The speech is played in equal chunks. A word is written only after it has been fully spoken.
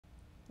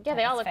Yeah,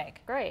 they all look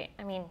fake. great.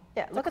 I mean,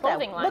 Yeah, look at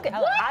clothing that. line. Look at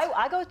Hello.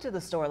 I go to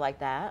the store like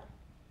that.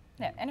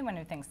 Yeah, anyone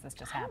who thinks this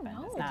just happened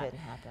is It not. didn't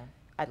happen.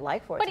 I'd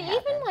like for it But to even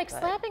happen. like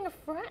slapping a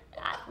friend,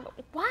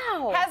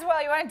 wow.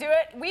 Haswell, you want to do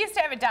it? We used to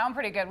have it down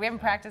pretty good. We haven't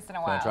practiced in a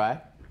while. Want to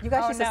try? You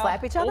guys used to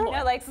slap each other? No,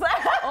 like slap.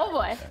 Oh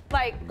boy.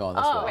 Like, Going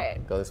this way.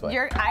 wait. Go this way.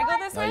 I go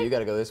this No, way? you got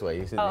to go this way.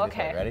 You see Oh, this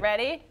way. okay.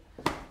 Ready?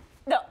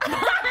 No.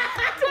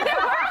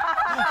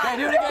 Okay,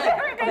 do it again.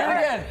 Do it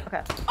again.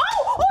 Okay.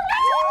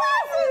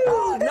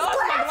 Oh, knock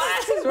my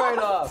glasses right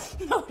off.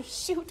 Oh,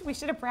 shoot. We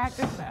should have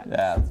practiced that.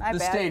 Yeah, the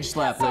bad. stage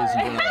slap, ladies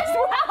and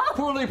gentlemen.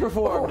 Poorly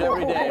performed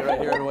every day right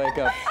here in Wake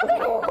Up.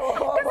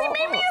 Because he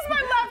made me use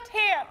my left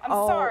hand. I'm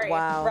sorry,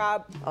 wow.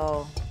 Rob.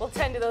 Oh. We'll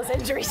tend to those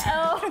injuries.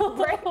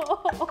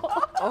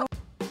 Oh.